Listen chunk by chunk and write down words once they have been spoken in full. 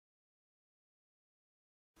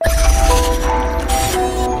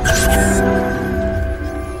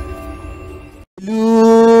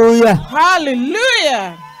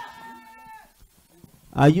Hallelujah. Hallelujah.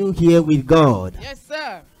 Are you here with God? Yes,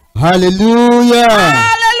 sir. Hallelujah.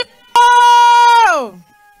 Hallelujah.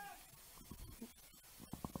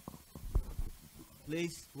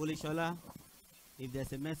 Please, Wolishola, if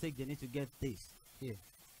there's a message, they need to get this here.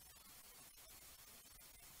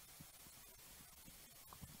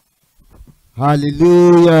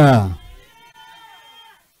 Hallelujah.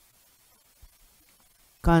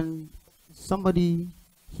 Can somebody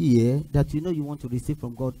here that you know you want to receive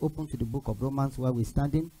from God open to the book of Romans while we're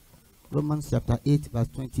standing? Romans chapter 8 verse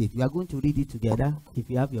 28. We are going to read it together if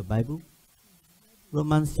you have your Bible.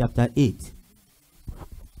 Romans chapter 8.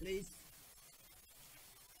 Please.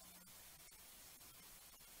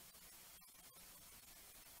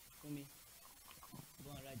 Come here.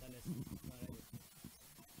 Go and write that lesson. Go and write it.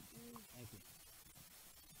 Thank you.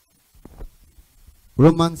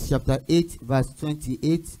 Romans chapter 8 verse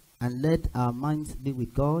 28. And let our minds be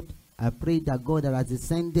with God. I pray that God that has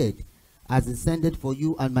descended for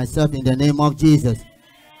you and myself in the name of Jesus.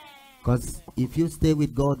 Because if you stay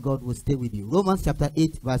with God, God will stay with you. Romans chapter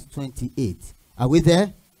 8 verse 28. Are we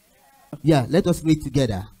there? Yeah, let us read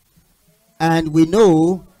together. And we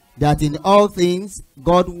know that in all things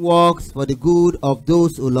God works for the good of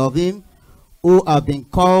those who love him, who have been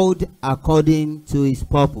called according to his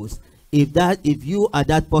purpose. If you are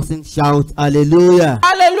that person, shout hallelujah.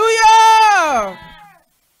 Hallelujah.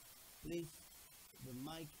 Please, the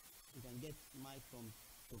mic, you can get mic from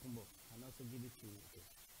Tokumbo and also give it to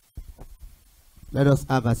you. Let us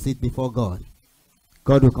have a seat before God.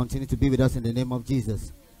 God will continue to be with us in the name of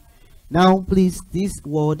Jesus. Now, please, this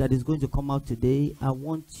word that is going to come out today, I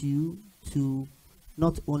want you to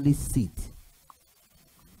not only sit,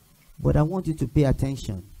 but I want you to pay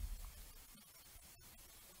attention.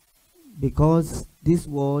 Because this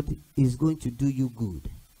word is going to do you good.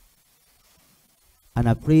 And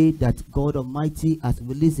I pray that God Almighty, as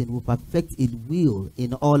we listen, will perfect his will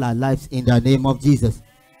in all our lives in the name of Jesus.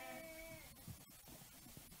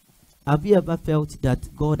 Have you ever felt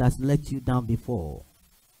that God has let you down before?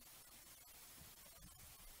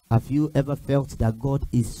 Have you ever felt that God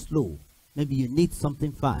is slow? Maybe you need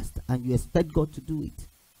something fast and you expect God to do it.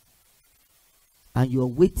 And you are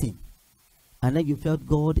waiting. And then you felt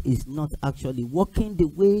God is not actually working the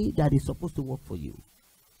way that is supposed to work for you.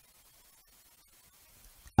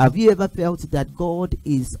 Have you ever felt that God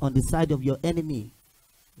is on the side of your enemy?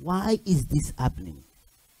 Why is this happening?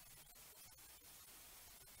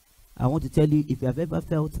 I want to tell you, if you have ever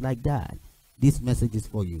felt like that, this message is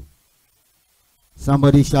for you.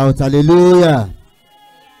 Somebody shout hallelujah.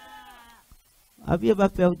 Have you ever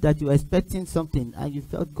felt that you are expecting something and you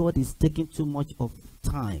felt God is taking too much of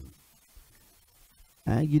time?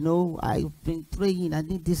 You know, I've been praying, I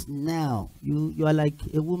need this now. You are like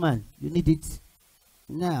a woman, you need it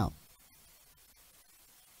now.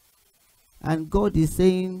 And God is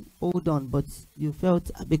saying, hold on, but you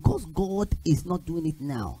felt, because God is not doing it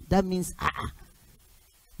now, that means,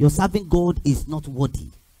 your serving God is not worthy.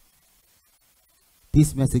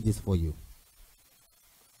 This message is for you.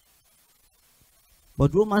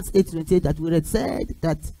 But Romans 8:28 that we read said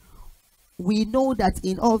that we know that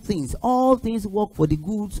in all things work for the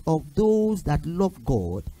good of those that love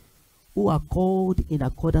God, who are called in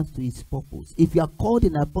accordance to his purpose. If you are called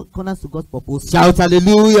in accordance to God's purpose, shout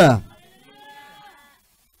hallelujah.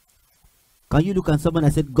 Can you look at someone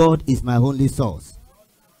and say, God is my only source?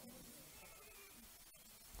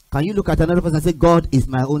 Can you look at another person and say, God is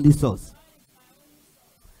my only source?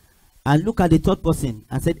 And look at the third person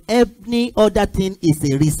and say, any other thing is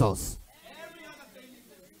a resource.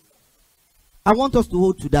 I want us to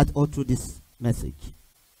hold to that all through this message.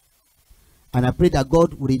 And I pray that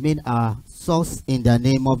God will remain our source in the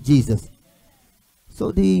name of Jesus.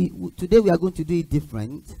 So today we are going to do it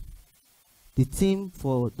different. The theme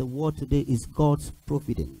for the word today is God's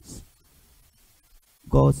providence.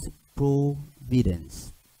 God's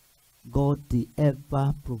providence. God the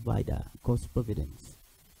ever provider. God's providence.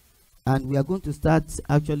 And we are going to start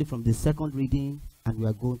actually from the second reading, and we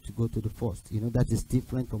are going to go to the first. You know, that is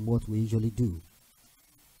different from what we usually do.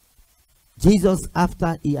 Jesus,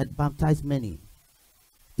 after he had baptized many,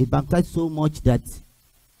 he baptized so much that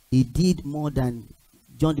he did more than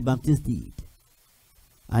John the Baptist did.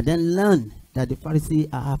 And then learned that the Pharisees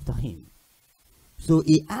are after him. So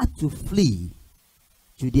he had to flee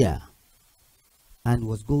Judea and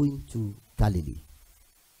was going to Galilee.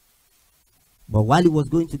 But while he was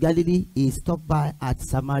going to Galilee, he stopped by at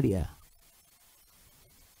Samaria.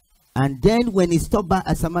 And then when he stopped by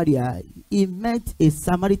at Samaria, he met a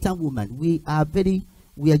Samaritan woman. We are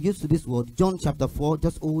used to this word. John chapter 4,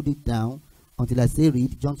 just hold it down until I say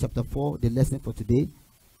read. John chapter 4, the lesson for today.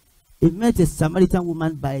 He met a Samaritan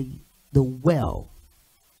woman by the well.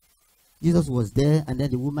 Jesus was there, and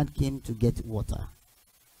then the woman came to get water.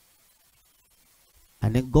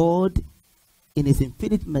 And then God, in his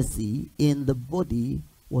infinite mercy, in the body,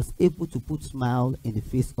 was able to put smile in the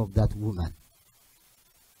face of that woman.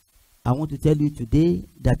 I want to tell you today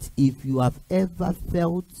that if you have ever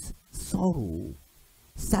felt sorrow,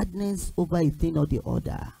 sadness over a thing or the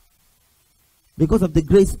other, because of the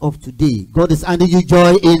grace of today, God is handing you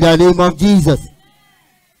joy in the name of Jesus.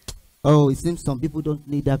 Oh, it seems some people don't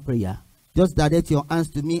need that prayer. Just direct your hands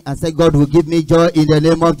to me and say, God will give me joy in the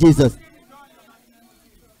name of Jesus.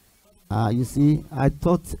 You see, I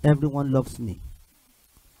thought everyone loves me.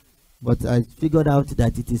 But I figured out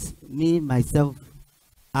that it is me, myself,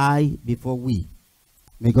 I before we.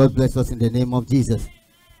 May God bless us in the name of Jesus.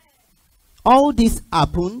 All this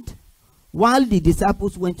happened while the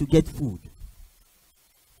disciples went to get food.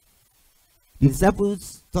 The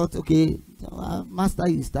disciples thought, okay, Master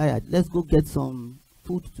is tired. Let's go get some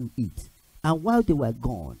food to eat. And while they were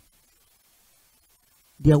gone,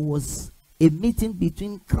 there was a meeting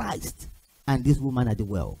between Christ and this woman at the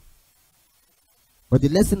well. But the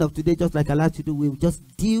lesson of today, just like I like to do, we'll just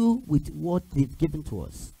deal with what they've given to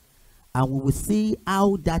us. And we will see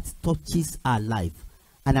how that touches our life.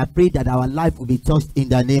 And I pray that our life will be touched in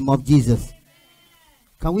the name of Jesus.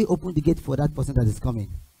 Can we open the gate for that person that is coming?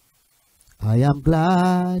 I am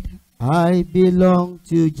glad I belong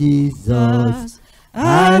to Jesus.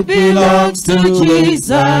 I belong to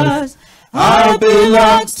Jesus. I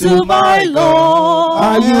belong to my Lord.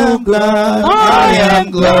 Are you glad? I am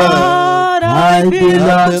glad I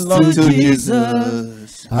belong to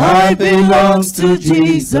Jesus. I belong to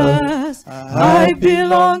Jesus. I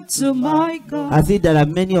belong to my God. I see there are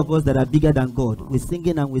many of us that are bigger than God. We're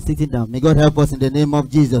singing and we're sitting down. May God help us in the name of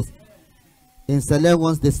Jesus. In Saleh,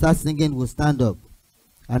 once they start singing, we'll stand up.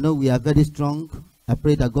 I know we are very strong. I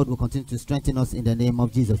pray that God will continue to strengthen us in the name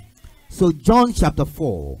of Jesus. So John chapter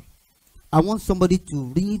 4. I want somebody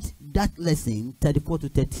to read that lesson 34 to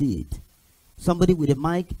 38. Somebody with a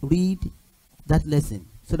mic, read that lesson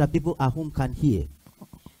so that people at home can hear.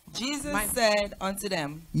 Jesus said unto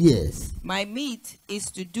them, Yes. My meat is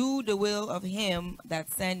to do the will of him that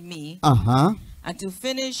sent me, and to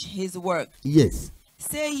finish his work. Yes.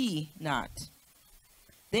 Say ye not,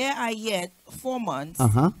 there are yet 4 months,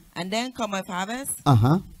 and then cometh harvest?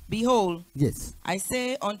 Behold, Yes. I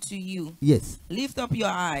say unto you, Yes. lift up your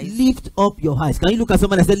eyes. Lift up your eyes. Can you look at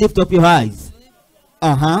someone and say, lift up your eyes?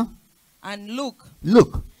 And look,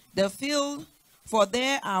 Look. the field, for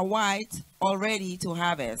there are white already to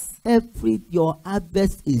harvest. Your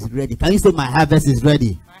harvest is ready. Can you say, my harvest is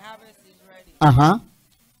ready? My harvest is ready.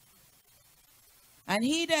 And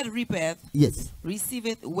he that reapeth, Yes.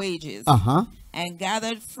 receiveth wages, and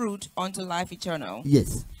gathered fruit unto life eternal.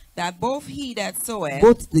 Yes. That both he that soweth,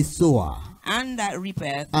 Both the sower and that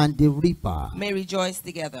reapeth, and the reaper may rejoice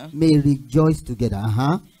together. may rejoice together.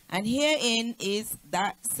 And herein is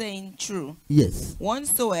that saying true. Yes. One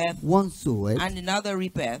soweth, and another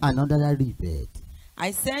reapeth. another reapeth.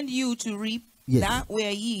 I send you to reap Yes. that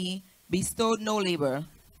where ye bestowed no labor.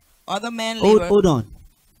 Other men labor. Hold on.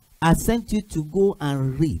 I sent you to go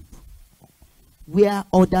and reap where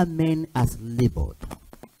other men has labored.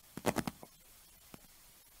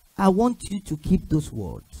 I want you to keep those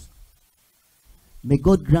words. May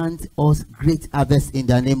God grant us great harvest in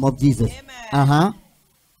the name of Jesus. Amen.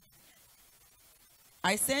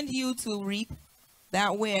 I send you to reap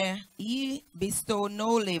that where ye bestow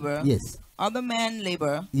no labor. Yes. Other men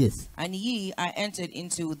labor. Yes. And ye are entered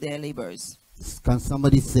into their labors. Can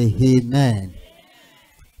somebody say amen?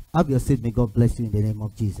 Have your seat. May God bless you in the name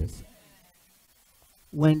of Jesus.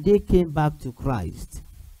 When they came back to Christ,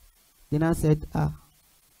 they now said,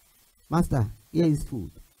 Master, here is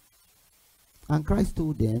food. And Christ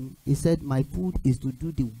told them, he said, my food is to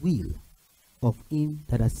do the will of him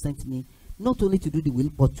that has sent me, not only to do the will,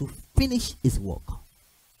 but to finish his work.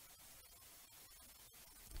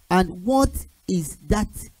 And what is that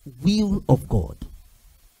will of God?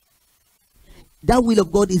 That will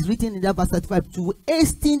of God is written in that verse 35, to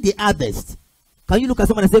hasten the harvest. Can you look at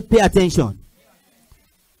someone and say, pay attention?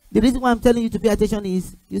 The reason why I'm telling you to pay attention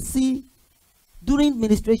is, you see, during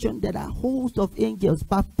ministration, there are a host of angels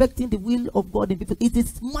perfecting the will of God in people. It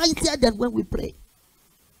is mightier than when we pray.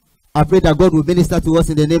 I pray that God will minister to us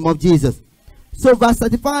in the name of Jesus. So verse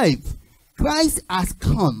 35, Christ has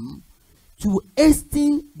come to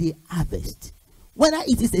hasten the harvest. Whether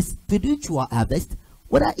it is a spiritual harvest,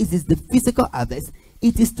 whether it is the physical harvest,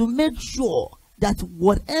 it is to make sure that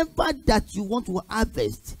whatever that you want to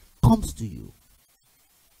harvest comes to you.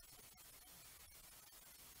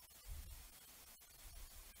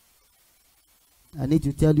 I need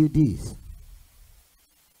to tell you this.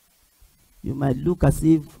 You might look as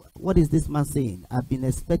if, what is this man saying? I've been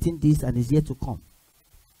expecting this and it's yet to come.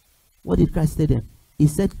 What did Christ say then? He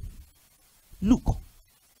said, look,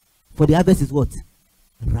 for the harvest is what?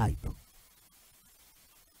 Ripe.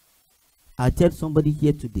 I tell somebody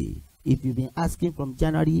here today, if you've been asking from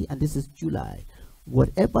January and this is July,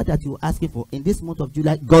 whatever that you're asking for in this month of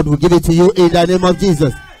July, God will give it to you in the name of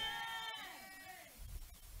Jesus.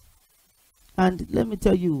 And let me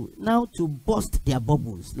tell you, now to burst their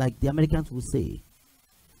bubbles, like the Americans will say,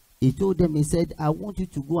 he told them, he said, I want you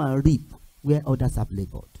to go and reap where others have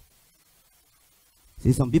labored.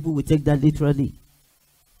 See, some people will take that literally.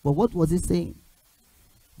 But what was he saying?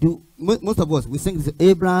 Most of us, we sing this,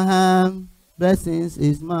 Abraham, blessings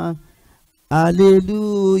is mine.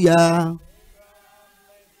 Hallelujah.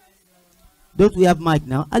 Don't we have mic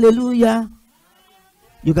now? Hallelujah.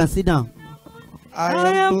 You can sit down.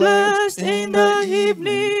 I am blessed in the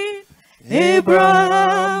evening.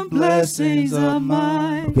 Abraham, blessings are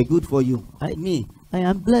mine. Okay, good for you. I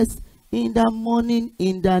am blessed in the morning,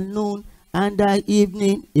 in the noon, and the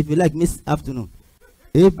evening. If you like, miss afternoon.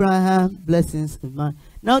 Abraham, blessings are mine.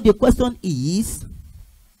 Now the question is,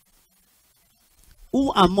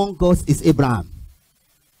 who among us is Abraham?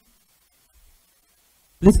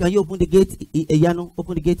 Please, can you open the gate? Yano,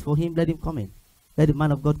 open the gate for him. Let him come in. Let the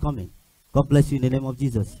man of God come in. God bless you in the name of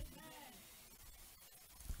Jesus.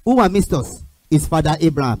 Who amidst us is Father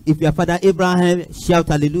Abraham? If you are Father Abraham, shout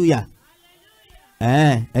hallelujah.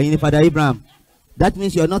 And you Father Abraham. That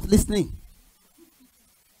means you are not listening.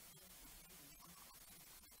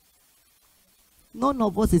 None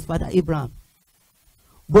of us is Father Abraham.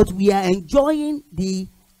 But we are enjoying the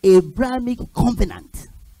Abrahamic covenant.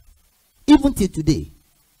 Even till today.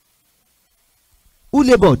 Who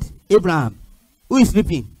labored? Abraham. Who is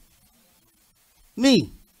sleeping? Me.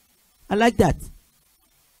 I like that.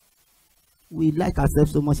 We like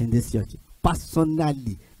ourselves so much in this church.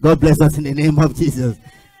 Personally. God bless us in the name of Jesus.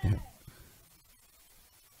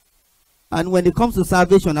 And when it comes to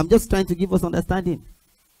salvation, I'm just trying to give us understanding.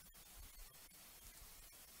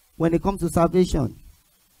 When it comes to salvation,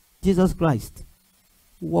 Jesus Christ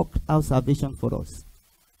worked out salvation for us.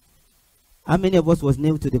 How many of us was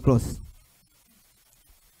nailed to the cross?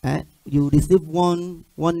 You received one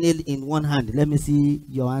nail in one hand. Let me see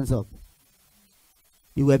your hands up.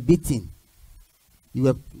 You were beaten.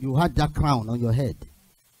 You had that crown on your head.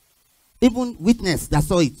 Even witness that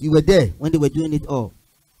saw it, you were there when they were doing it all,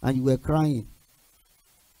 and you were crying.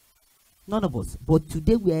 None of us. But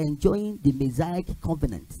today we are enjoying the Messianic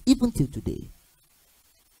covenant, even till today.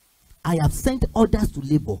 I have sent others to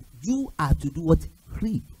labor. You are to do what?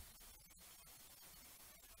 Reap.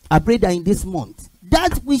 I pray that in this month,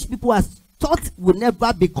 that which people have thought will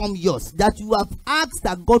never become yours, that you have asked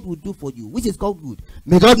that God will do for you, which is called good.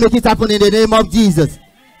 May God make it happen in the name of Jesus.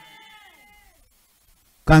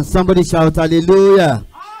 Can somebody shout hallelujah?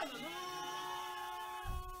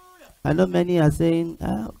 I know many are saying,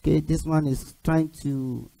 okay, this one is trying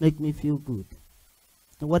to make me feel good.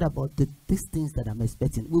 And what about these things that I'm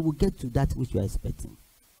expecting? We will get to that which you are expecting.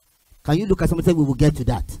 Can you look at somebody and say, we will get to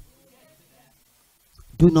that?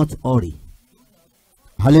 Do not hurry.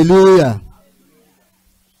 Hallelujah.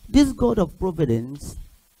 This God of providence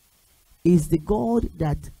is the God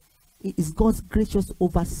that is God's gracious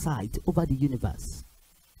oversight over the universe.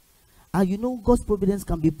 And you know, God's providence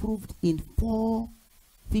can be proved in 4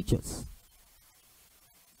 features,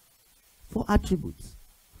 4 attributes.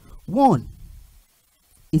 1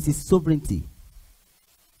 is his sovereignty.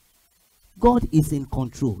 God is in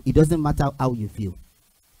control. It doesn't matter how you feel.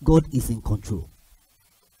 God is in control.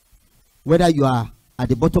 Whether you are at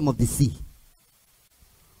the bottom of the sea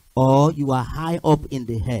or you are high up in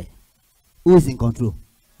the air, who is in control?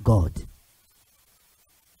 God.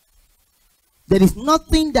 There is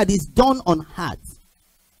nothing that is done on earth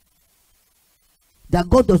that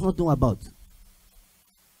God does not know about.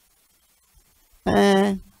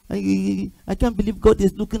 I can't believe God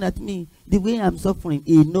is looking at me the way I'm suffering.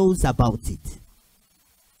 He knows about it.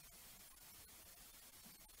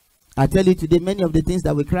 I tell you today, many of the things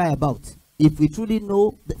that we cry about, if we truly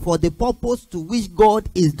know for the purpose to which God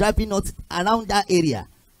is driving us around that area,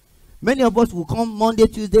 many of us will come Monday,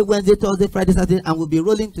 Tuesday, Wednesday, Thursday, Friday, Saturday, and will be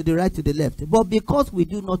rolling to the right, to the left. But because we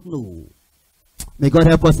do not know, may God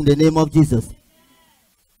help us in the name of Jesus.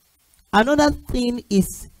 Another thing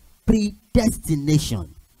is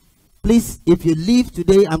predestination. Please, if you leave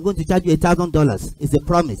today, I'm going to charge you $1,000. It's a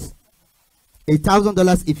promise.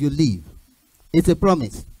 $1,000 if you leave. It's a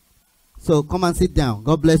promise. So come and sit down.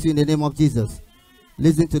 God bless you in the name of Jesus.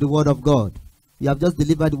 Listen to the word of God. You have just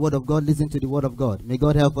delivered the word of God. Listen to the word of God. May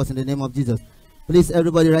God help us in the name of Jesus. Please,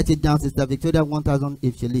 everybody write it down. Sister Victoria, 1,000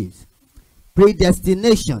 if she leaves.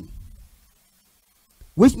 Predestination.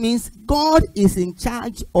 Which means God is in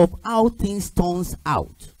charge of how things turns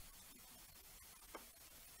out.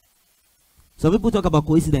 Some people talk about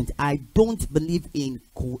coincidence. I don't believe in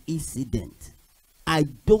coincidence. I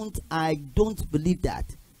don't believe that.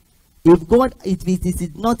 If it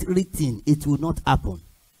is not written, it will not happen.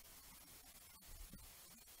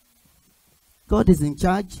 God is in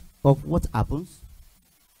charge of what happens,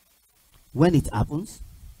 when it happens,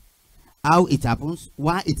 how it happens,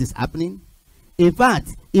 why it is happening. In fact,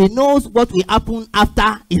 he knows what will happen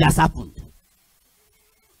after it has happened.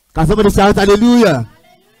 Can somebody shout hallelujah?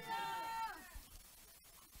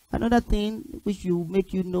 Another thing which will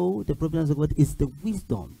make you know the providence of God is the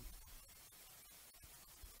wisdom.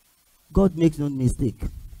 God makes no mistake.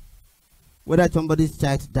 Whether somebody's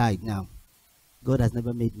child died now, God has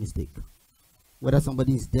never made mistake. Whether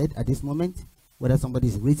somebody is dead at this moment, whether somebody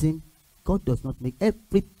is risen, God does not make.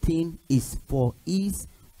 Everything is for his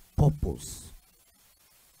purpose.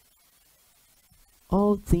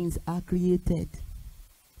 All things are created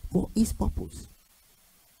for his purpose.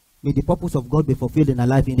 May the purpose of God be fulfilled in our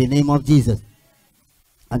life in the name of Jesus.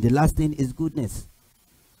 And the last thing is goodness.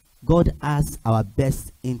 God has our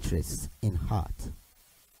best interests in heart.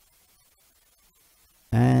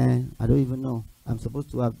 And I don't even know. I'm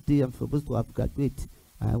supposed to have graduated.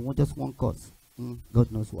 I want just one course.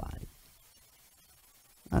 God knows why.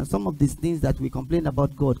 And some of these things that we complain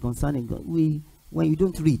about God concerning God, when you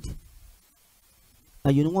don't read,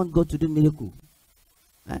 and you don't want God to do miracle.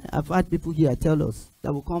 I've had people here tell us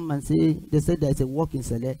that will come and say, they said there is a work in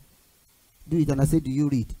Sele. Do it. And I said, do you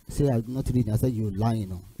read? Say, I do not read. I said, you're lying.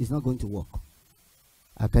 No, it's not going to work.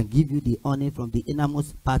 I can give you the honor from the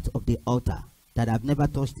innermost part of the altar that I've never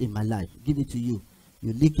touched in my life. Give it to you.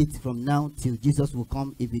 You lick it from now till Jesus will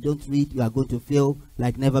come. If you don't read, you are going to fail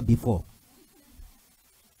like never before.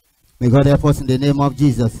 May God help us in the name of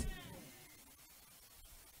Jesus.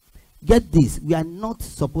 Get this. We are not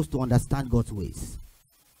supposed to understand God's ways.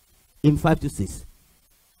 In 5-6,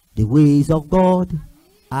 the ways of God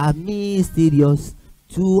are mysterious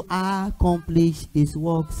to accomplish his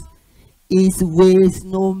works. His ways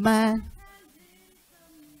no man.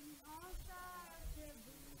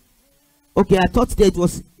 Okay, I thought that it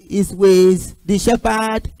was his ways the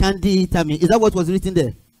shepherd can determine. Is that what was written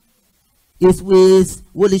there? His ways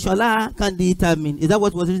Wolishola can determine. Is that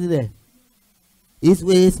what was written there? His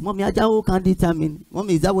ways Mommy Ajao can determine.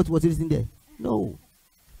 Mommy, is that what was written there? No.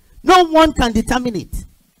 No one can determine it.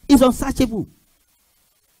 It's unsearchable.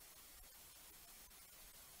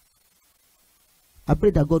 I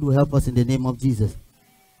pray that God will help us in the name of Jesus.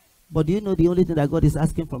 But do you know the only thing that God is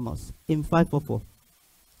asking from us? In 5:4.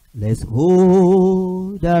 Let's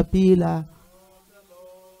hold the pillar.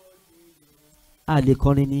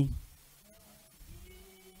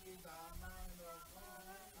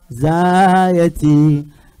 Anxiety,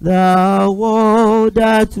 the world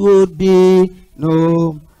that would be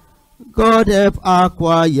no. God help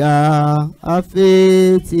acquire a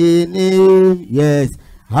faith in him. Yes,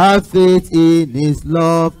 have faith in his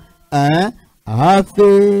love. Have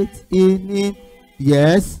faith in him.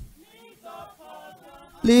 Yes.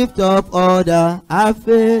 Lift up order. Have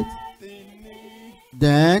faith.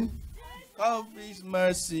 Then of his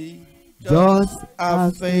mercy. Just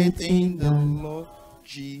have faith in the Lord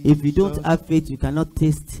Jesus. If you don't have faith, you cannot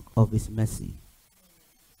taste of his mercy.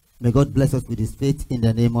 May God bless us with his faith in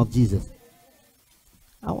the name of Jesus.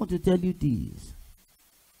 I want to tell you this.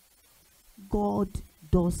 God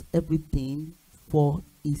does everything for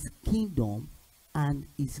his kingdom and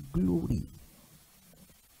his glory.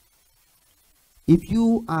 If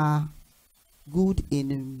you are good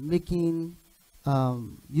in making,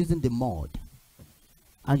 using the mud,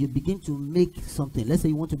 and you begin to make something, let's say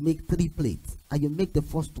you want to make 3 plates, and you make the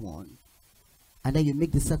first one, and then you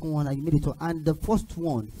make the second one, and you make it, and the first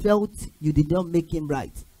one felt you did not make him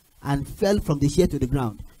right, and fell from the chair to the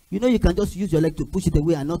ground. You know you can just use your leg to push it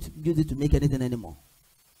away and not use it to make anything anymore.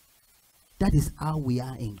 That is how we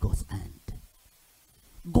are in God's hand.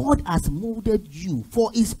 God has molded you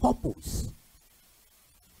for his purpose.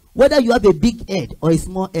 Whether you have a big head or a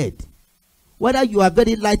small head, whether you are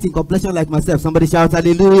very light in complexion like myself, somebody shout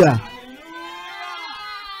hallelujah. Hallelujah.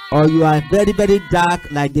 Or you are very, very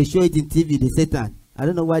dark like they show it in TV, the Satan. I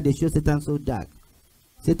don't know why they show Satan so dark.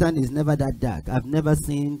 Satan is never that dark. I've never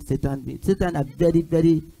seen Satan be. Satan are very,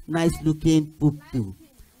 very nice looking people.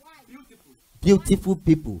 Beautiful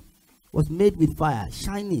people. Was made with fire,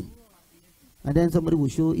 shining. And then somebody will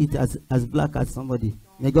show it as black as somebody.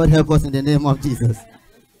 May God help us in the name of Jesus.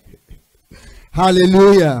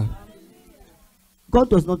 Hallelujah. God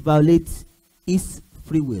does not violate is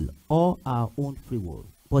free will, or our own free will.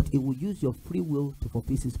 But it will use your free will to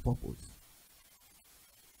fulfill its purpose.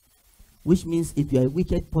 Which means if you are a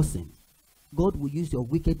wicked person, God will use your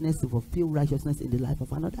wickedness to fulfill righteousness in the life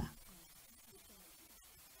of another.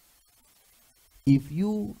 If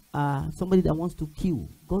you are somebody that wants to kill,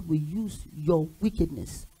 God will use your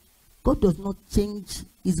wickedness. God does not change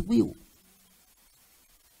his will.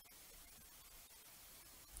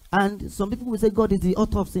 And some people will say God is the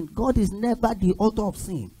author of sin. God is never the author of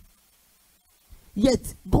sin.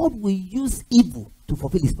 Yet, God will use evil to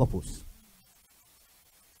fulfill his purpose.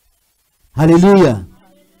 Hallelujah.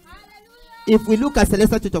 If we look at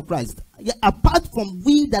Celestial Church of Christ, apart from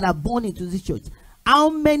we that are born into this church, how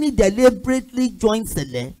many deliberately join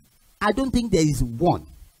Cele? I don't think there is one.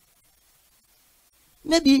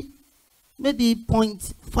 Maybe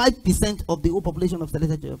 0.5% of the whole population of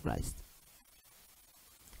Celestial Church of Christ.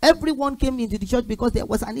 Everyone came into the church because there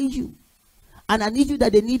was an issue. And an issue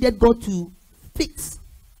that they needed God to fix.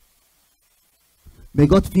 May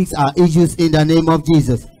God fix our issues in the name of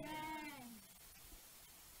Jesus.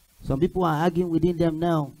 Some people are arguing within them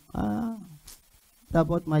now. What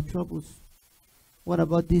about my troubles? What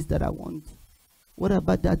about this that I want? What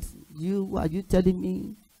about that? Are you telling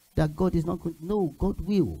me that God is not good? No, God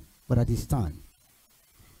will, but at his time.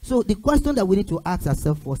 So the question that we need to ask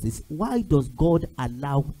ourselves first is, why does God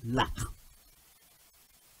allow lack?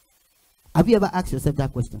 Have you ever asked yourself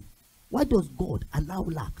that question? Why does God allow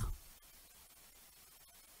lack?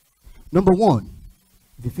 Number one,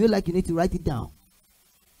 if you feel like you need to write it down,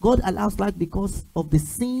 God allows lack because of the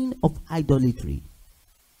sin of idolatry.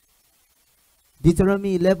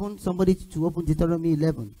 Deuteronomy 11, somebody to open Deuteronomy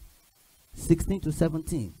 11, 16 to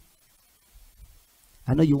 17.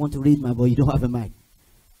 I know you want to read, my boy, you don't have a mic.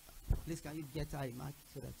 Please, can you get our mic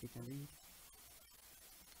so that you can read?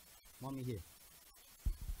 Mommy here.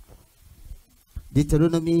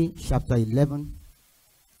 Deuteronomy chapter 11,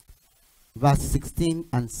 verse 16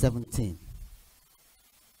 and 17.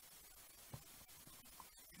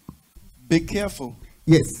 Be careful.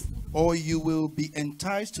 Yes. Or you will be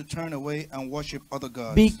enticed to turn away and worship other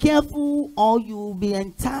gods. Be careful, or you will be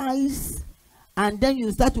enticed, and then you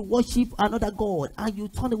start to worship another god, and you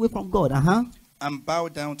turn away from God. And bow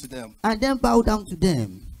down to them. And then bow down to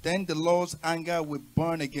them. Then the Lord's anger will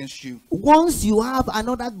burn against you. Once you have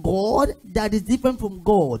another god that is different from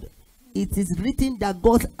God, it is written that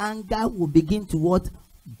God's anger will begin to what?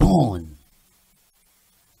 Burn.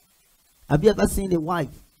 Have you ever seen a wife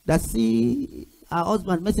that see her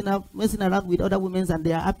husband messing around with other women and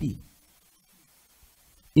they are happy?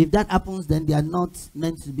 If that happens, then they are not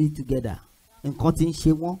meant to be together. In cutting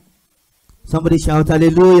Shewon. Somebody shout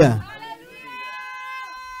hallelujah.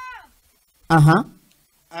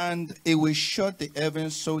 And it will shut the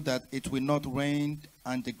heavens so that it will not rain,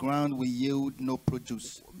 and the ground will yield no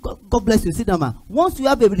produce. God bless you. Sit down, man. Once you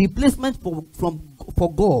have a replacement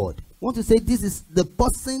for God, want to say this is the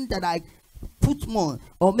person that I put more,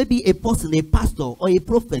 or maybe a person, a pastor, or a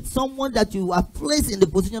prophet, someone that you are placed in the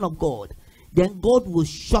position of God, then God will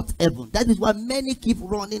shut heaven. That is why many keep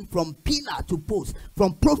running from pillar to post,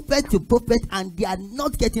 from prophet to prophet, and they are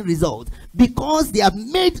not getting results because they have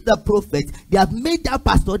made the prophet, they have made that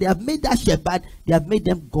pastor, they have made that shepherd, they have made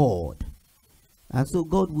them God. And so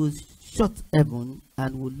God will shut heaven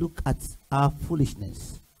and will look at our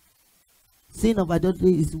foolishness. Sin of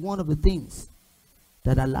adultery is one of the things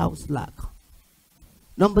that allows lack.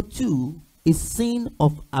 Number two is sin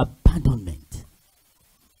of abandonment.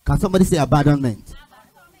 Can somebody say abandonment?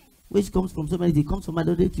 Which comes from so many things. It comes from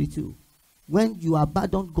idolatry too. When you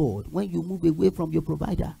abandon God, when you move away from your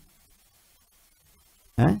provider.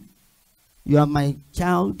 You are my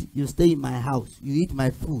child, you stay in my house, you eat my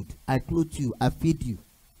food, I clothe you, I feed you.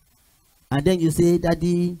 And then you say,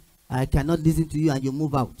 Daddy, I cannot listen to you, and you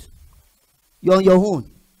move out. You're on your own.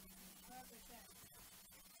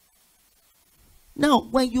 Now,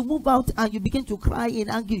 when you move out and you begin to cry in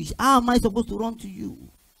anguish, how am I supposed to run to you?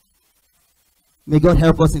 May God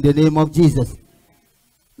help us in the name of Jesus.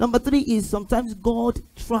 Number three is sometimes God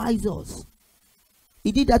tries us.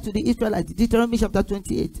 He did that to the Israelites. Deuteronomy chapter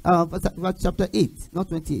 28, chapter 8, not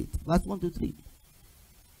 28, verse 1 to 3.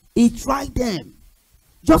 He tried them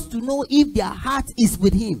just to know if their heart is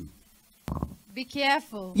with him. Be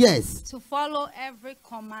careful. Yes. To follow every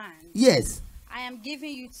command. Yes. I am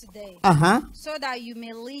giving you today. So that you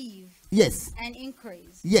may live. Yes. And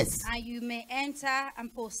increase. Yes. And you may enter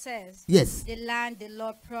and possess. Yes. The land the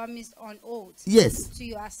Lord promised on oath. Yes. To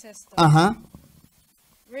your ancestors.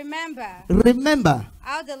 Remember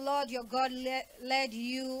how the Lord your God led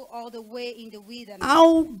you all the way in the wilderness.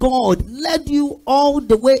 How God led you all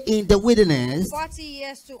the way in the wilderness 40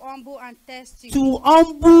 years to humble and test you. To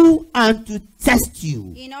humble and to test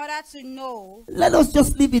you. In order to know. Let us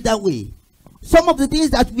just leave it that way. Some of the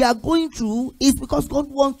things that we are going through is because God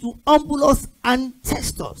wants to humble us and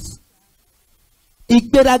test us.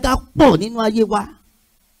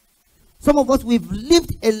 Some of us, we've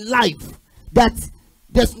lived a life that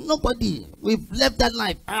there's nobody. We've left that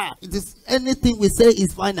life. It is anything we say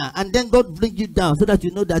is final. And then God brings you down so that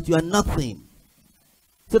you know that you are nothing.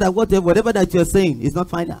 So that whatever that you're saying is not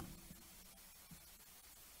final.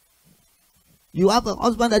 You have a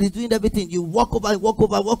husband that is doing everything. You walk over him.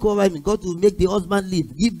 God will make the husband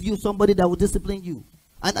leave. Give you somebody that will discipline you.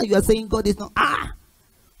 And now you are saying God is not.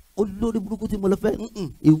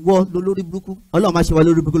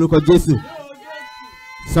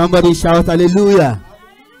 Somebody shout hallelujah.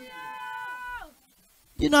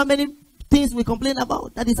 You know how many things we complain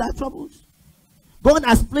about? That is our troubles. God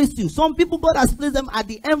has placed you. Some people, God has placed them at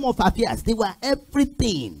the end of affairs. They were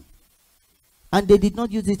everything. And they did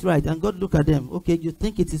not use it right. And God looked at them. Okay, you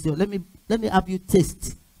think it is your. Let me have you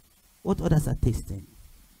taste what others are tasting.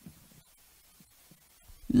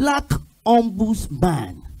 Lack humbles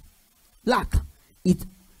man. Lack. It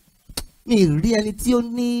me reality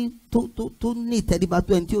only to need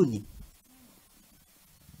 20 only.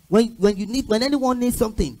 When anyone needs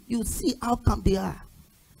something, you see how come they are.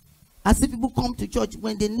 As if people come to church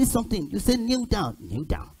when they need something, you say kneel down,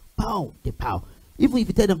 pow, they pow. Even if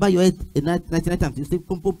you tell them by your head 99 times, you say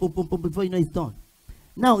pum pum pum pum pum before you know it's done.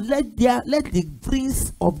 Now let the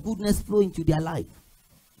breeze of goodness flow into their life.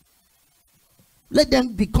 Let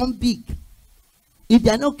them become big. If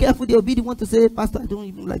they are not careful, they will be the one to say, Pastor, I don't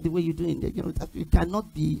even like the way you're doing it. You know, that it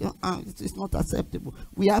cannot be. It's not acceptable.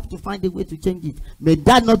 We have to find a way to change it. May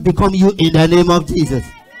that not become you in the name of Jesus.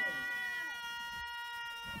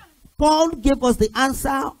 Paul gave us the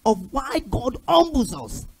answer of why God humbles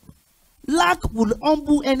us. Lack will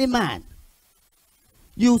humble any man.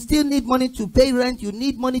 You still need money to pay rent. You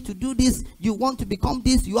need money to do this. You want to become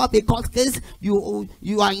this. You have a court case. You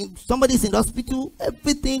are in, somebody's in the hospital.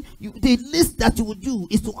 Everything. The least that you would do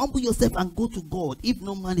is to humble yourself and go to God. If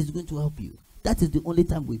no man is going to help you, that is the only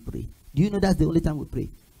time we pray. Do you know that's the only time we pray?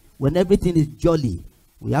 When everything is jolly,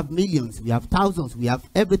 we have millions, we have thousands, we have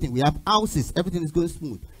everything, we have houses. Everything is going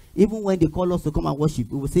smooth. Even when they call us to come and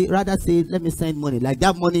worship, we will rather say, let me send money. Like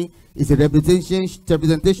that money is a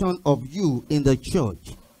representation of you in the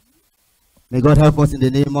church. May God help us in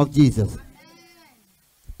the name of Jesus.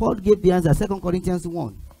 Paul gave the answer, 2 Corinthians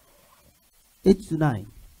 1, 8-9.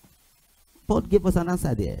 Paul gave us an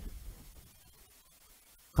answer there.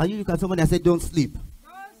 Can you look at somebody and say, don't sleep?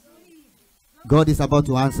 God is about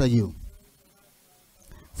to answer you.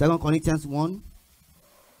 2 Corinthians 1.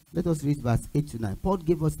 Let us read verse 8-9. Paul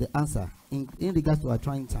gave us the answer in regards to our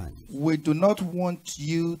trying times. We do not want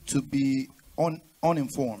you to be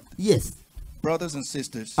uninformed. Yes. Brothers and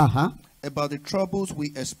sisters, about the troubles we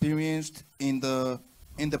experienced in the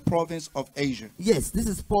province of Asia. Yes, this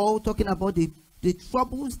is Paul talking about the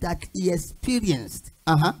troubles that he experienced.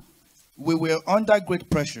 We were under great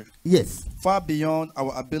pressure. Yes. Far beyond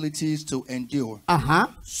our abilities to endure.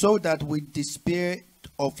 So that we despaired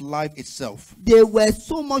of life itself. They were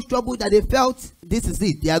so much trouble that they felt this is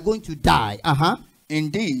it. They are going to die.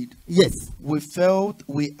 Indeed. Yes. We felt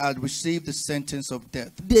we had received the sentence of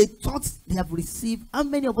death. They thought they have received. How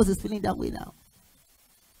many of us is feeling that way now?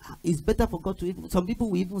 It's better for God to even. Some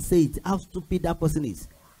people will even say it. How stupid that person is.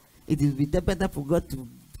 It is better for God to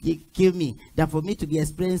kill me than for me to be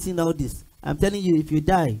experiencing all this. I'm telling you, if you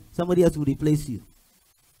die, somebody else will replace you.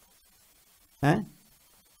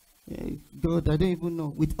 God, I don't even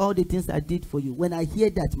know. With all the things I did for you, when I hear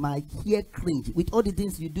that, my hair cringe. With all the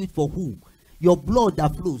things you do it for who? Your blood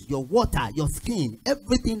that flows, your water, your skin,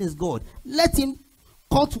 everything is God. Let him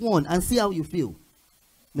cut one and see how you feel.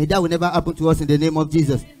 May that will never happen to us in the name of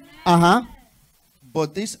Jesus.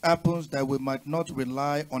 But this happens that we might not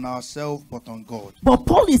rely on ourselves but on God. But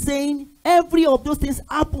Paul is saying every of those things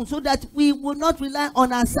happen so that we will not rely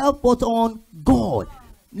on ourselves but on God.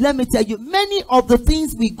 Let me tell you, many of the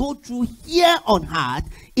things we go through here on earth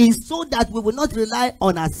is so that we will not rely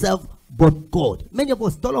on ourselves but God. Many of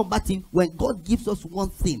us don't about it when God gives us one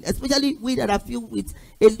thing, especially we that are filled with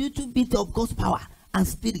a little bit of God's power and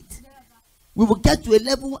spirit. We will get to a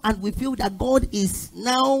level and we feel that God is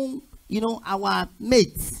now, our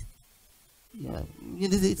mate. Yeah,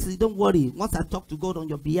 don't worry. Once I talk to God on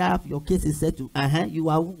your behalf, your case is settled. You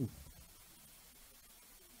are who?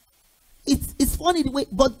 It's funny the way,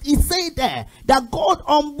 but it said there that God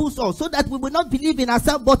humbles us so that we will not believe in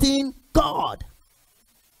ourselves but in God.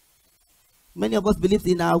 Many of us believe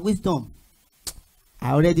in our wisdom.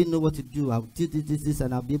 I already know what to do. I'll do this,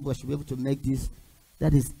 and I should be able to make this.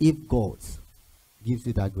 That is if God gives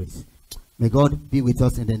you that grace. May God be with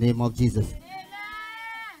us in the name of Jesus.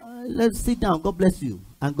 Let's sit down. God bless you.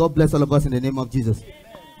 And God bless all of us in the name of Jesus. Amen.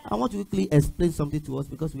 I want to quickly explain something to us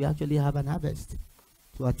because we actually have an harvest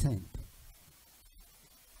to attend.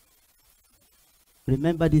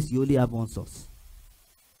 Remember this, you only have one source.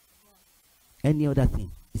 Any other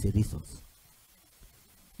thing is a resource.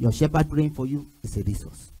 Your shepherd praying for you is a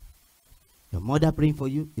resource. Your mother praying for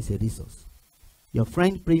you is a resource. Your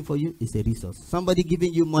friend praying for you is a resource. Somebody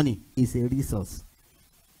giving you money is a resource.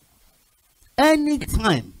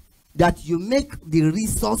 Anytime that you make the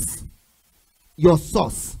resource your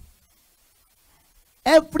source,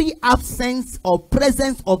 every absence or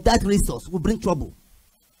presence of that resource will bring trouble.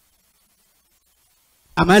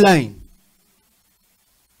 Am I lying?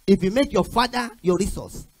 If you make your father your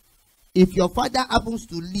resource, if your father happens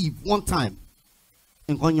to leave one time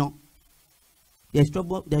in Konyo, there's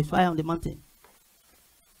trouble, there's fire on the mountain.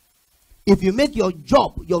 If you make your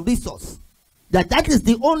job your resource, that is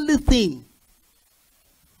the only thing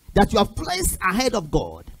that you have placed ahead of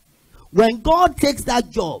God, when God takes that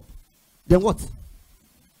job, then what?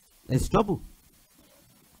 There's trouble.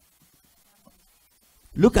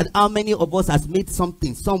 Look at how many of us has made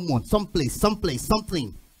something, someone, someplace,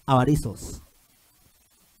 something our resource.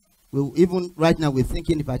 Even right now we're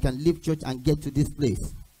thinking, if I can leave church and get to this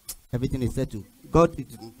place, everything is settled. God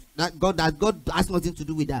has nothing to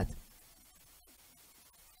do with that.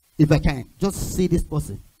 If I can just see this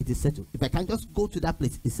person, it is settled. If I can just go to that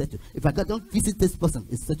place, it's settled. If I can just visit this person,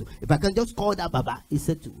 it's settled. If I can just call that Baba, it's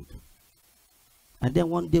settled. And then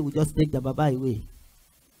one day we just take the Baba away.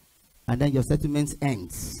 And then your settlement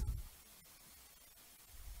ends.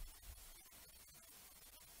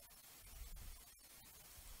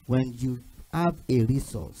 When you have a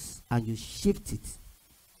resource and you shift it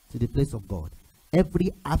to the place of God,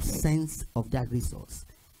 every absence of that resource,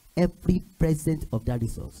 every presence of that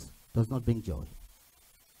resource does not bring joy.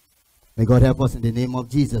 May God help us in the name of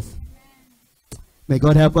Jesus. May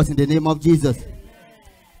God help us in the name of Jesus.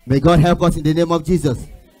 May God help us in the name of Jesus.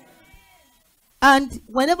 And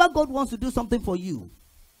whenever God wants to do something for you,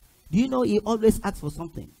 do you know He always asks for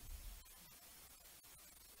something?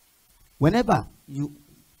 When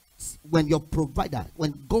your provider,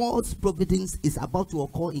 when God's providence is about to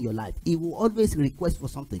occur in your life, He will always request for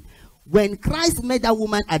something. When Christ met that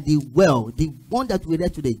woman at the well, the one that we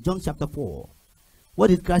read today, John chapter 4, what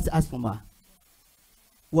did Christ ask from her?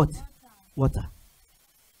 What? Water.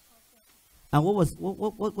 And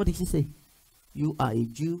what did she say? You are a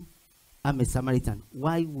Jew, I'm a Samaritan.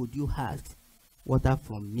 Why would you ask water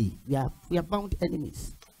from me? We are bound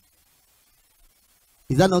enemies.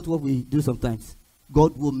 Is that not what we do sometimes?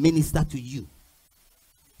 God will minister to you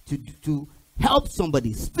to help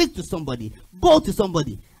somebody, speak to somebody, go to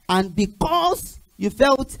somebody. And because you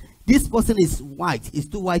felt this person is white, it's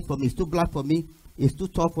too white for me, it's too black for me, it's too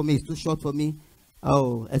tall for me, it's too short for me.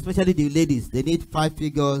 Oh, especially the ladies, they need 5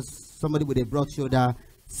 figures, somebody with a broad shoulder,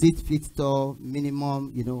 6 feet tall,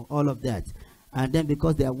 minimum, all of that. And then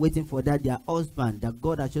because they are waiting for that, their husband that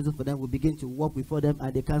God has chosen for them will begin to walk before them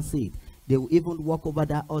and they can't see it. They will even walk over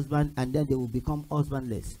that husband and then they will become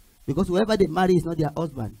husbandless. Because whoever they marry is not their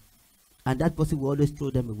husband. And that person will always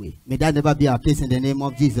throw them away. May that never be our case in the name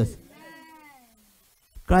of Jesus.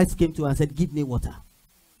 Christ came to her and said, give me water.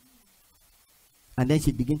 And then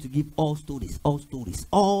she began to give all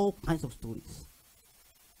kinds of stories.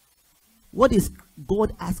 What is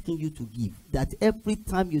God asking you to give? That every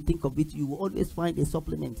time you think of it, you will always find a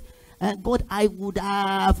supplement. And God, I would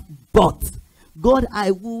have bought. God,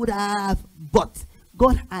 I would have bought.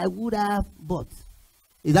 God, I would have bought.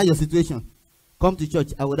 Is that your situation? Come to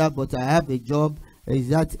church, I would have bought. I have a job. Is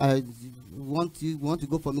that I want to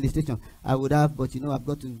go for administration? I would have, but I've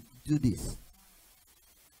got to do this.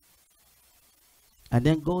 And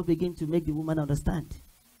then God began to make the woman understand.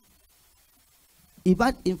 In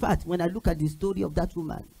fact, when I look at the story of that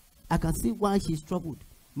woman, I can see why she's troubled.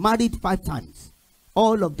 Married 5 times.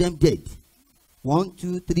 All of them dead. 1,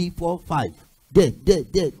 2, 3, 4, 5. Dead.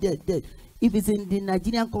 If it's in the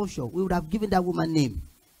Nigerian culture, we would have given that woman name.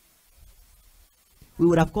 We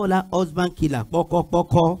would have called her husband killer. Boko,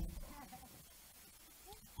 boko.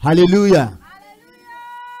 Hallelujah.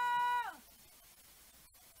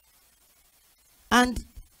 And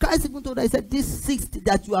Christ even told her, he said, this 6th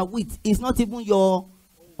that you are with is not even your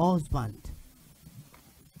husband.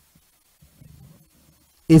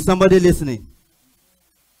 Is somebody listening?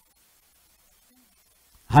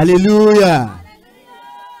 Hallelujah.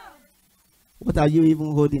 What are you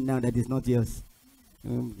even holding now that is not yours?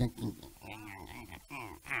 You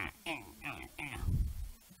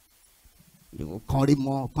call it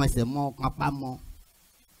more, more.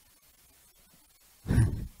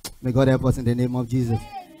 May God help us in the name of Jesus.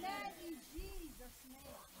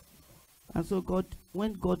 And so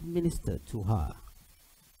when God ministered to her,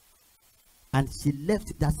 and she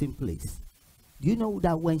left that same place, do you know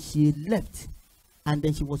that when she left, and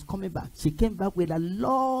then she was coming back, she came back with a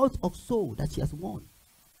lot of soul that she has won.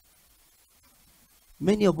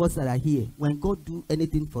 Many of us that are here, when God do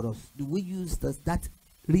anything for us, do we use that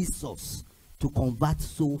resource to convert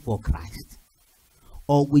soul for Christ?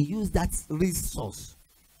 Or we use that resource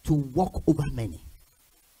to walk over many?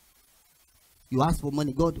 You ask for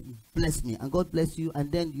money, God bless me, and God bless you,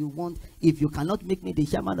 and then you want, if you cannot make me the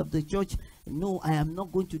chairman of the church, no, I am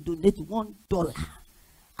not going to donate $1.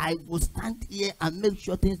 I will stand here and make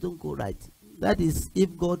sure things don't go right. That is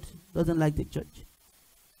if God doesn't like the church.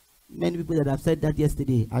 Many people that have said that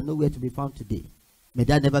yesterday are nowhere to be found today. May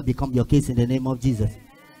that never become your case in the name of Jesus. Amen.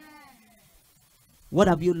 What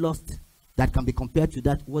have you lost that can be compared to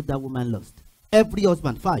that what that woman lost? Every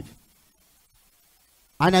husband, 5.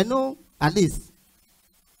 And I know at least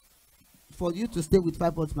for you to stay with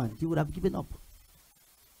 5 husbands, you would have given up.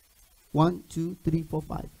 1, 2, 3, 4,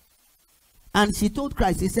 5. And she told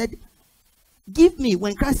Christ, he said, give me.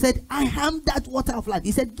 When Christ said, I am that water of life,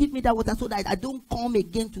 he said, give me that water so that I don't come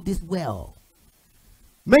again to this well.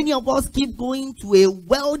 Many of us keep going to a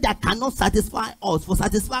well that cannot satisfy us for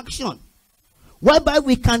satisfaction, whereby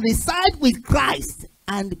we can reside with Christ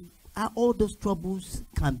and all those troubles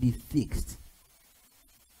can be fixed.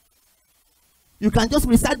 You can just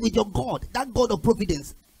reside with your God, that God of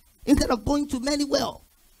providence, instead of going to many wells.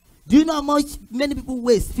 Do you know how much many people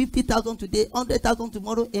waste? 50,000 today, 100,000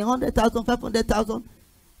 tomorrow, 100,000, 500,000.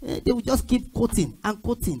 They will just keep quoting and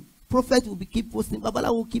quoting. Prophet will keep posting.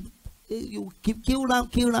 Babala will keep, you keep kill ram.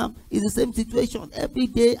 It's the same situation every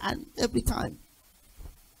day and every time.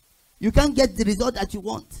 You can't get the result that you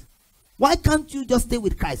want. Why can't you just stay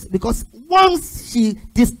with Christ? Because once she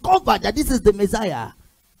discovered that this is the Messiah,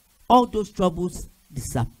 all those troubles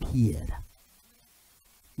disappeared.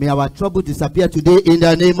 May our trouble disappear today in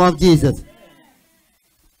the name of Jesus.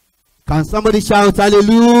 Can somebody shout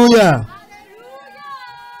hallelujah? Hallelujah.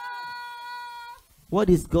 What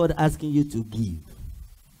is God asking you to give?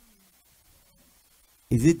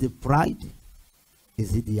 Is it the pride?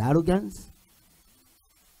 Is it the arrogance?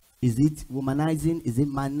 Is it womanizing? Is it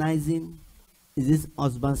manizing? Is this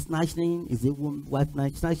husband snatching? Is it wife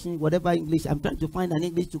snatching? Whatever English. I'm trying to find an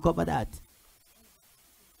English to cover that.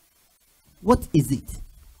 What is it?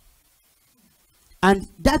 And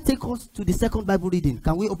that takes us to the second Bible reading.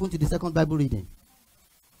 Can we open to the second Bible reading?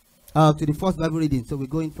 To the first Bible reading. So we're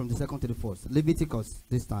going from the second to the first. Leviticus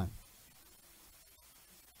this time.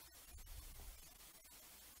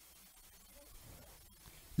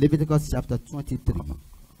 Leviticus chapter 23.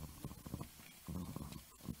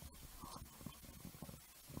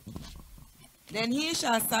 Then he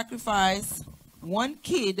shall sacrifice 1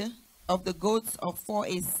 kid of the goats for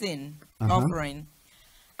a sin offering,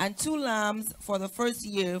 and 2 lambs for the first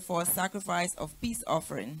year for a sacrifice of peace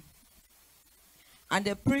offering. And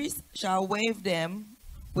the priest shall wave them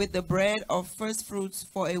with the bread of first fruits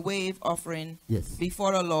for a wave offering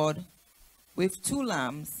before the Lord, with 2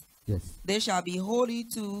 lambs. Yes. They shall be holy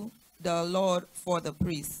to the Lord for the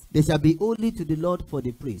priest. They shall be holy to the Lord for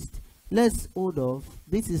the priest. Let's hold off.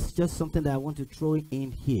 This is just something that I want to throw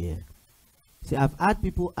in here. See, I've had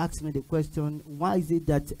people ask me the question, why is it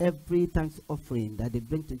that every thanks offering that they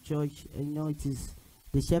bring to church, you know, it is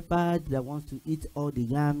the shepherd that wants to eat all the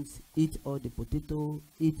yams, eat all the potato,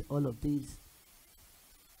 eat all of these.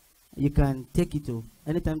 You can take it to,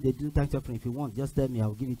 anytime they do thanks offering, if you want, just tell me,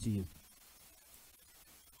 I'll give it to you.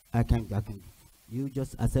 I can. You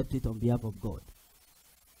just accept it on behalf of God.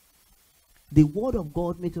 The word of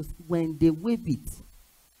God makes us, when they wave it,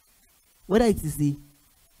 whether it is the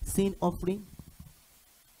sin offering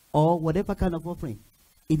or whatever kind of offering,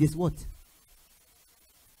 it is what?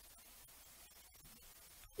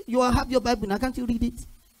 You have your Bible now, can't you read it?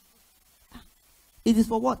 It is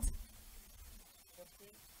for what?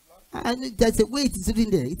 And there's a way it is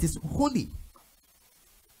written there. It is holy.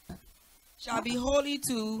 Shall be holy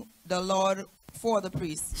to the Lord for the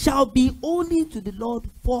priest. Shall be holy to the Lord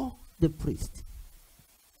for the priest.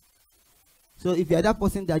 So if you are that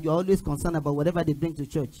person that you are always concerned about whatever they bring to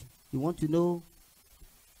church, you want to know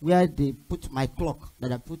where they put my clock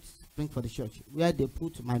that I bring for the church, where they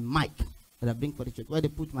put my mic that I bring for the church, where they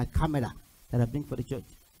put my camera that I bring for the church.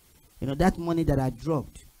 You know, that money that I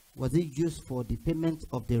dropped Was it used for the payment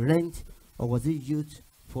of the rent, or was it used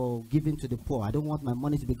for giving to the poor? I don't want my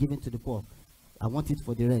money to be given to the poor. I want it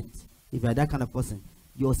for the rent. If you are that kind of person,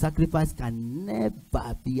 your sacrifice can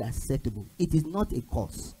never be acceptable. It is not a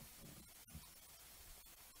cause.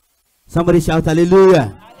 Somebody shout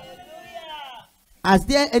hallelujah. Hallelujah. Is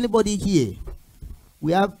there anybody here?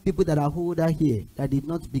 We have people that are older here that did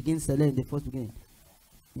not begin selling in the first beginning.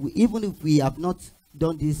 Even if we have not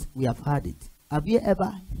done this, we have heard it. Have you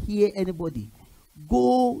ever hear anybody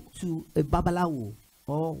go to a babalawo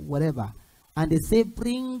or whatever, and they say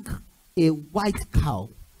bring a white cow,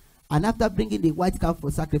 and after bringing the white cow for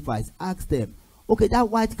sacrifice, ask them, okay, that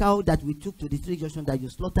white cow that we took to the tree junction, that you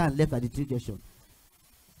slaughtered and left at the tree junction,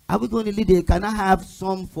 are we going to lead it? Can I have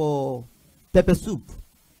some for pepper soup?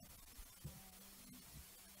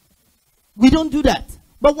 We don't do that.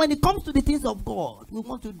 But when it comes to the things of God, we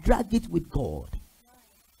want to drag it with God.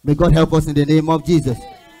 May God help us in the name of Jesus.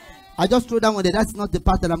 I just throw that one there. That's not the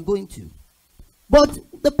path that I'm going to. But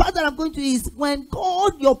the path that I'm going to is when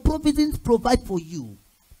God, your providence, provide for you.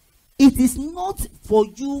 It is not for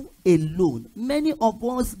you alone. Many of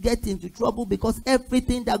us get into trouble because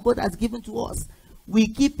everything that God has given to us, we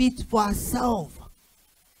keep it for ourselves.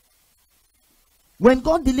 When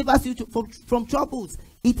God delivers you from troubles,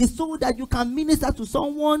 it is so that you can minister to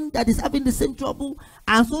someone that is having the same trouble,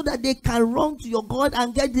 and so that they can run to your God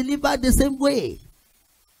and get delivered the same way.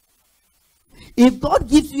 If God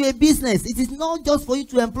gives you a business, it is not just for you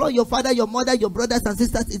to employ your father, your mother, your brothers and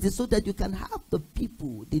sisters. It is so that you can have the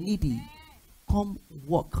people, the needy, come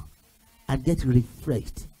work and get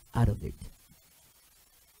refreshed out of it.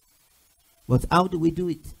 But how do we do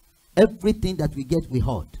it? Everything that we get, we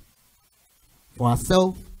hoard. For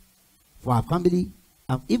ourselves, for our family,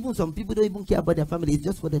 and even some people don't even care about their family. It's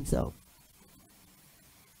just for themselves.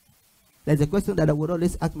 There's a question that I would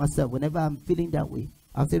always ask myself whenever I'm feeling that way.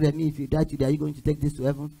 I'll say to me, if you die today, are you going to take this to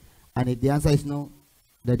heaven? And if the answer is no,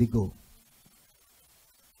 let it go.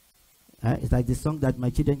 It's like the song that my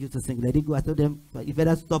children used to sing, let it go. I told them, you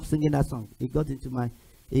better stop singing that song. It got into my,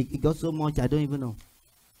 it got so much, I don't even know.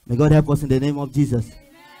 May God help us in the name of Jesus. Amen.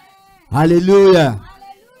 Hallelujah.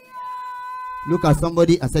 Look at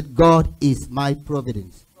somebody and said, God is my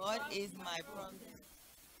providence. God is my providence.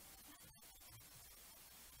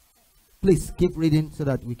 Please keep reading so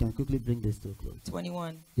that we can quickly bring this to a close.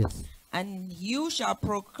 21. Yes. And you shall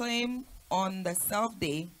proclaim on the Sabbath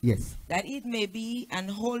day, yes, that it may be an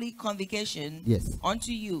holy convocation, yes,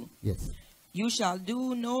 unto you. Yes. You shall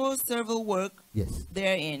do no servile work, yes,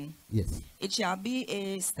 therein. Yes. It shall be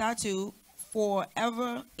a statute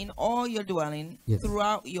forever in all your dwelling, yes,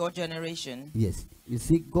 throughout your generation. Yes. You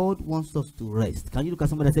see, God wants us to rest. Can you look at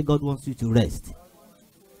somebody and say, God wants you to rest?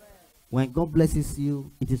 When God blesses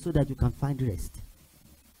you, it is so that you can find rest.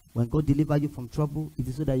 When God delivers you from trouble, it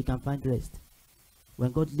is so that you can find rest.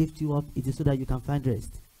 When God lifts you up, it is so that you can find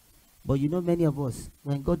rest. But you know, many of us,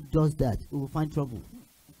 when God does that, we will find trouble.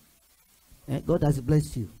 God has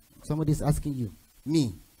blessed you. Somebody is asking you,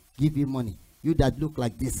 me, give you money. You that look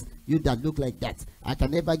like this, you that look like that, I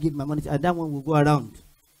can never give my money. And that one will go around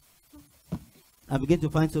and begin to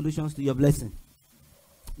find solutions to your blessing.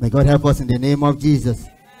 May God help us in the name of Jesus.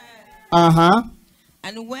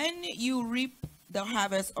 And when you reap the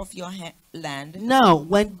harvest of your land. Now,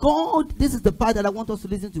 when God, this is the part that I want us to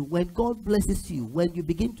listen to. When God blesses you, when you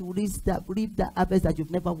begin to reap the harvest that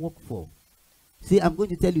you've never worked for. See, I'm going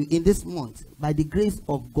to tell you, in this month, by the grace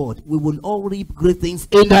of God, we will all reap great things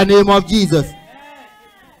in the name of Jesus.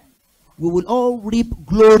 We will all reap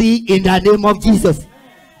glory in the name of Jesus.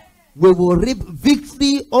 We will reap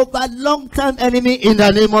victory over long-term enemy in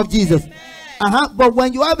the name of Jesus. But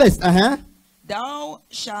when you harvest, thou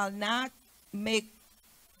shalt not make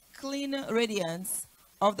clean radiance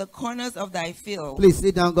of the corners of thy field. Please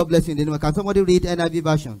sit down. God bless you in the name of. Can somebody read NIV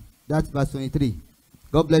version? That's verse 23.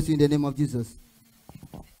 God bless you in the name of Jesus.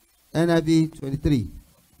 NIV 23,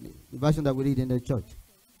 the version that we read in the church.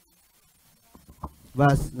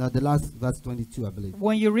 The last verse 22, I believe.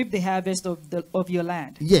 When you reap the harvest of your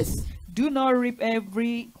land. Yes. Do not reap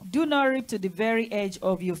to the very edge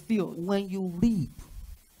of your field. When you reap,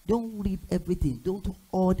 don't reap everything. Don't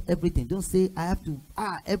hoard everything. Don't say, I have to,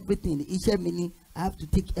 everything. Each minute, I have to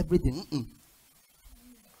take everything.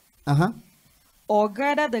 Or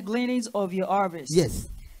gather the gleanings of your harvest. Yes.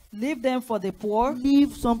 Leave them for the poor.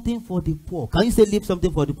 Leave something for the poor. Can you say leave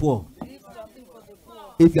something for the poor? Leave something for the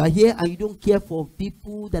poor. If you are here and you don't care for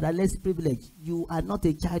people that are less privileged, you are not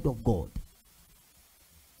a child of God.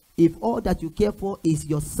 If all that you care for is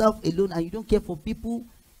yourself alone and you don't care for people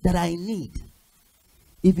that are in need,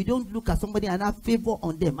 if you don't look at somebody and have favor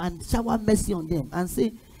on them and shower mercy on them and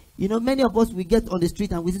say, You know, many of us, we get on the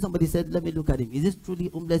street and we see somebody said, let me look at him. Is this truly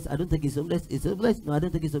homeless? I don't think he's homeless. Is he homeless? No, I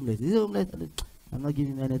don't think he's homeless. Is he homeless? I'm not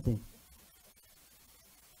giving him anything.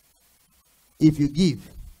 If you give,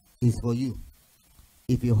 it's for you.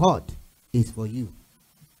 If you hoard, it's for you.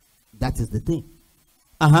 That is the thing.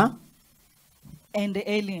 And the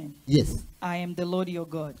alien. Yes. I am the Lord your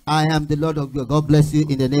God. I am the Lord of your God. Bless you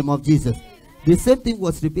in the name of Jesus. The same thing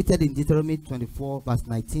was repeated in Deuteronomy 24 verse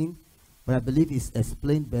 19. But I believe it's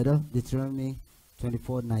explained better. Deuteronomy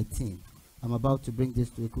 24:19. I'm about to bring this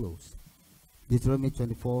to a close. Deuteronomy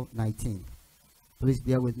 24:19. Please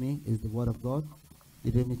bear with me. It's the word of God.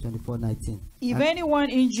 Deuteronomy 24:19. If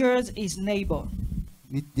anyone injures his neighbor.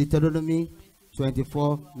 Deuteronomy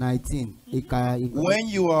 24:19. When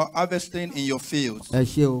you are harvesting in your fields.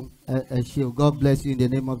 God bless you in the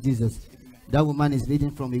name of Jesus. That woman is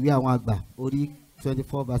reading from Iwe Awagba, Ori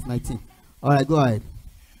 24 verse 19. All right, go ahead.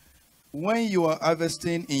 When you are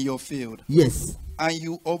harvesting in your field. Yes. And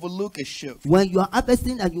you overlook a sheaf. When you are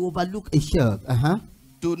harvesting and you overlook a sheaf.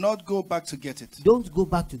 Do not go back to get it. Don't go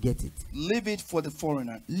back to get it. Leave it for the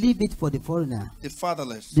foreigner. Leave it for the foreigner. The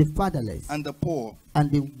fatherless. The fatherless. And the poor.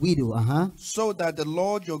 And the widow. So that the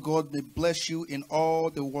Lord your God may bless you in all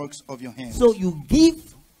the works of your hands. So you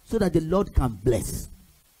give so that the Lord can bless.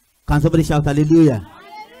 Can somebody shout hallelujah?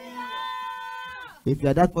 Hallelujah. If you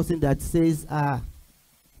are that person that says,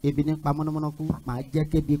 if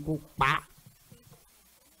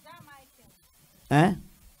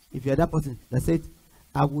you are that person that said,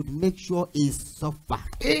 I would make sure he suffer.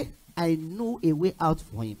 I know a way out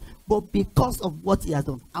for him. But because of what he has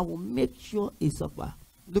done, I will make sure he suffer.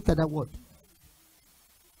 Look at that word.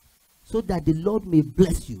 So that the Lord may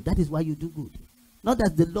bless you. That is why you do good. Not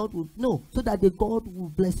that the Lord will, no, so that the God will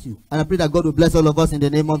bless you. And I pray that God will bless all of us in the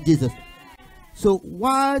name of Jesus. So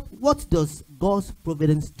what does God's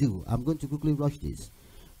providence do? I'm going to quickly rush this.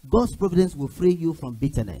 God's providence will free you from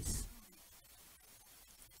bitterness.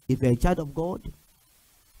 If you're a child of God,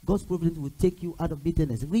 God's providence will take you out of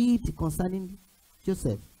bitterness. Read concerning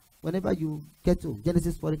Joseph. Whenever you get to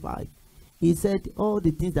Genesis 45, he said, all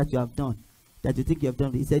the things that you have done, that you think you have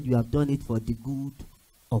done, he said you have done it for the good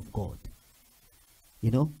of God. You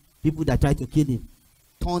know, people that tried to kill him,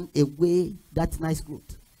 turned away that nice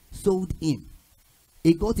cloth, sold him.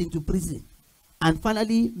 He got into prison and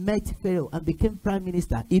finally met Pharaoh and became prime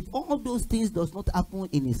minister. If all those things does not happen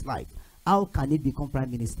in his life, how can he become prime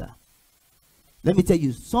minister? Let me tell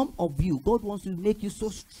you, some of you, God wants to make you so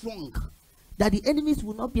strong that the enemies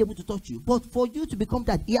will not be able to touch you. But for you to become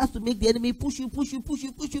that, he has to make the enemy push you,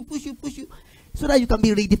 so that you can be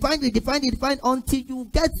redefined until you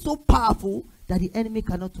get so powerful that the enemy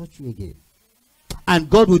cannot touch you again. And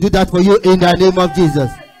God will do that for you in the name of Jesus.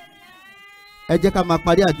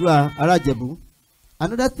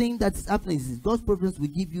 Another thing that's happening is God's providence will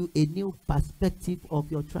give you a new perspective of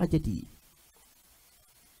your tragedy.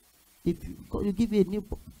 If you give you a new,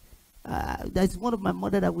 there's one of my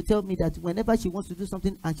mother that will tell me that whenever she wants to do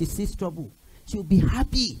something and she sees trouble, she'll be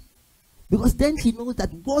happy. Because then she knows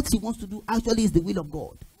that what she wants to do actually is the will of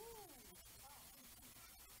God.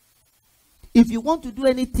 If you want to do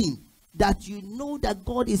anything that you know that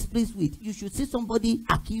God is pleased with, you should see somebody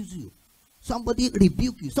accuse you, somebody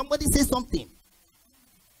rebuke you, somebody say something.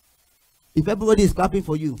 If everybody is clapping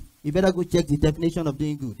for you, you better go check the definition of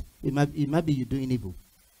doing good. It might be you doing evil.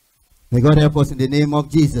 May God help us in the name of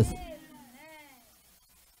Jesus.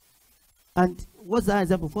 And what's that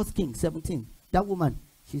example? 1 Kings 17. That woman,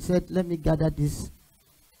 she said, let me gather these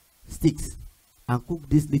sticks and cook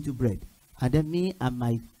this little bread. And then me and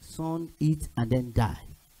my son eat and then die.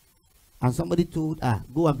 And somebody told her,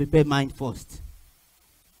 go and prepare mine first.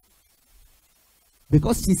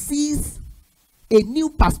 Because she sees a new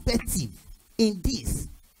perspective in this.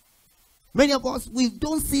 Many of us, we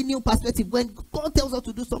don't see new perspective when God tells us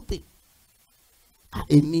to do something.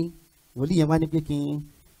 Amy, what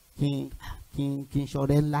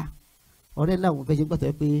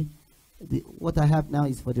I have now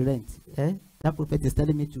is for the rent. That prophet is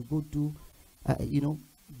telling me to go do,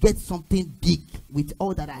 get something big with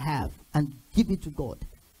all that I have and give it to God.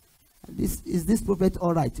 Is this prophet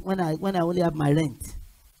all right when I only have my rent?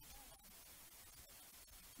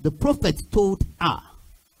 The prophet told her,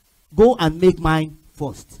 go and make mine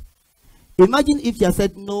first. Imagine if she had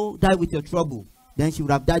said, no, die with your trouble. Then she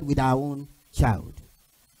would have died with her own child.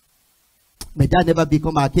 May that never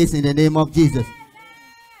become our case in the name of Jesus.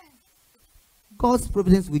 God's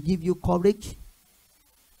providence will give you courage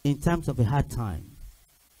in times of a hard time.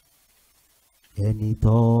 Ẹni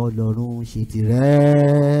tó lọ́rùn ṣe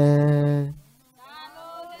tirẹ̀.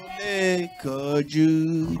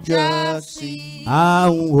 Kọjú já sí.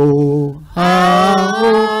 Àwọn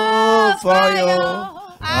o. of fire.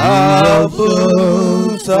 I'll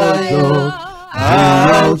boom fire.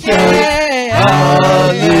 I'll say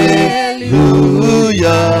hallelujah.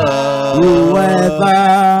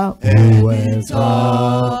 Whoever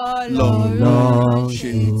Lord, no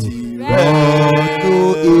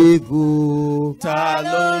evil.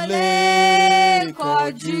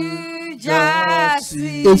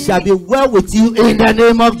 It shall be well with you in the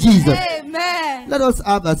name of Jesus. Amen. Let us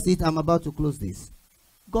have a seat. I'm about to close this.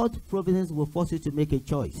 God's providence will force you to make a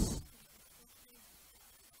choice.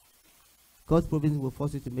 God's providence will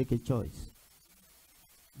force you to make a choice.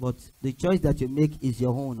 But the choice that you make is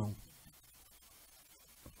your own.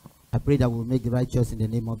 I pray that we'll make the right choice in the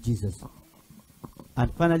name of Jesus.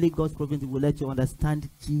 And finally, God's providence will let you understand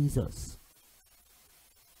Jesus.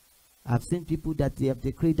 I've seen people that they have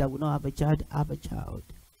declared that will not have a child, have a child.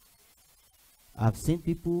 I've seen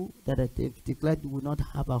people that they've declared will not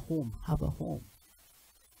have a home, have a home.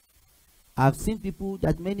 I've seen people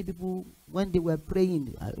that many people, when they were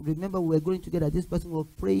praying, I remember we were going together, this person was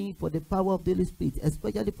praying for the power of the Holy Spirit,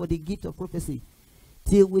 especially for the gift of prophecy.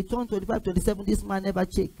 Till we turned 25, 27, this man never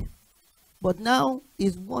checked. But now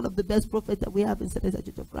he's one of the best prophets that we have in Celestial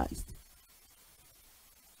Church of Christ.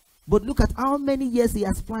 But look at how many years he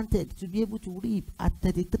has planted to be able to reap at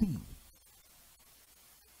 33.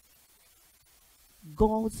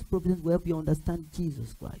 God's providence will help you understand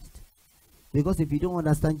Jesus Christ. Because if you don't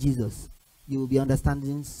understand Jesus, you will be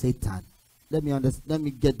understanding Satan. Let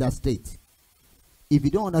me get that straight. If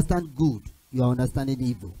you don't understand good, you are understanding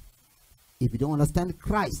evil. If you don't understand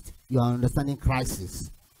Christ, you are understanding crisis.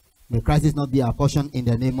 May crisis not be our portion in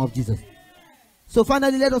the name of Jesus. So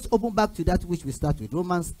finally, let us open back to that which we start with.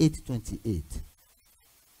 Romans 8:28.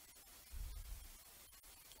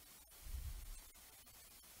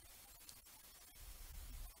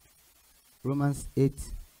 Romans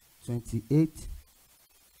 8:28.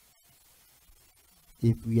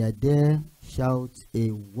 If we are there, shout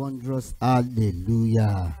a wondrous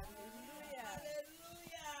hallelujah.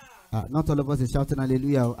 Not all of us is shouting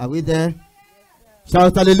hallelujah. Are we there?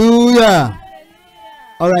 Shout hallelujah.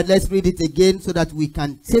 All right, let's read it again so that we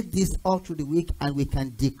can take this all through the week and we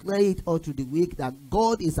can declare it all through the week that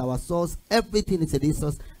God is our source, everything is a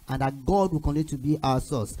source, and that God will continue to be our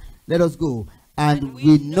source. Let us go. And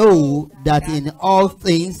we know that in all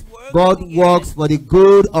things God works for the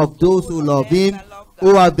good of those who love him,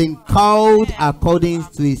 who have been called according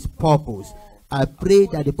to his purpose. I pray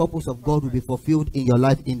that the purpose of God will be fulfilled in your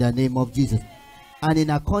life in the name of Jesus. And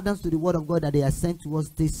in accordance to the word of God that they are sent to us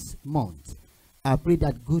this month, I pray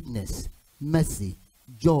that goodness, mercy,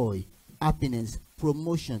 joy, happiness,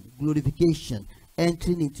 promotion, glorification,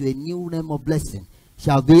 entering into a new realm of blessing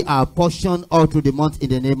shall be our portion all through the month in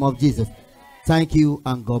the name of Jesus. Thank you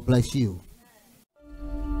and God bless you.